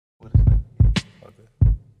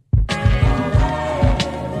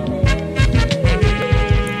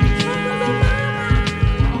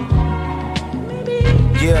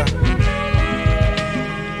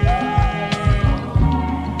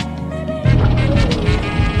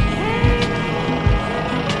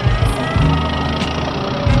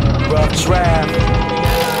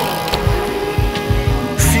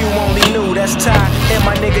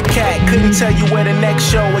cat, couldn't tell you where the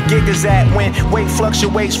next show or gig is at. When weight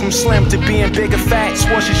fluctuates from slim to being big or fat,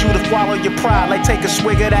 forces you to swallow your pride, like take a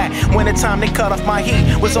swig of that. When the time they cut off my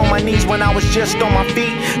heat, was on my knees when I was just on my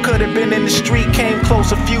feet. Could've been in the street, came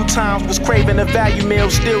close a few times, was craving a value meal,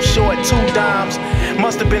 still short 2 dimes.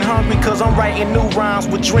 Must've been hungry cause I'm writing new rhymes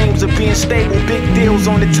with dreams of being stable, big deals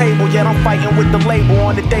on the table, yet I'm fighting with the label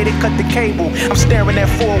on the day they cut the cable. I'm staring at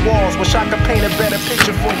 4 walls, wish I could paint a better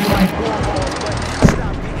picture for you like warballs, but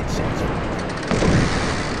stop being changed.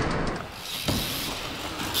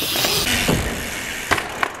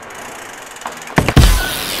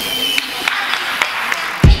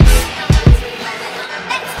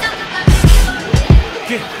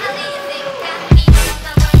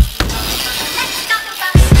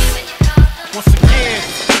 Once again,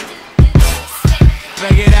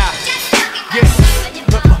 bang it out. Yeah,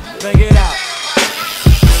 bang it out.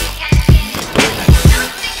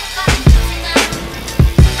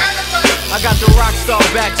 I got the rock star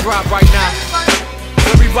backdrop right now.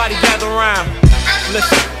 Everybody gather around.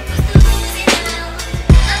 Listen.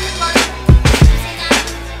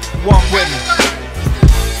 Walk with me.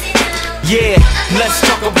 Yeah, let's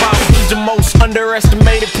talk about who's the most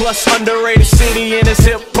underestimated plus underrated city in this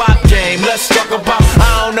hip-hop game. Let's talk about,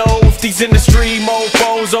 I don't know if these industry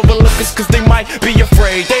mofos overlook us cause they might be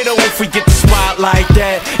afraid. They know if we get the spot like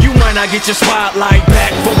that, you might not get your spotlight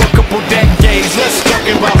back for a couple decades. Let's talk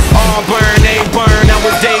about Auburn, A-Burn,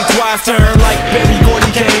 nowadays twice turn like Baby Gordon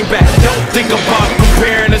came back. Don't think about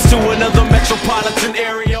comparing us to another metropolitan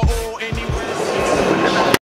area.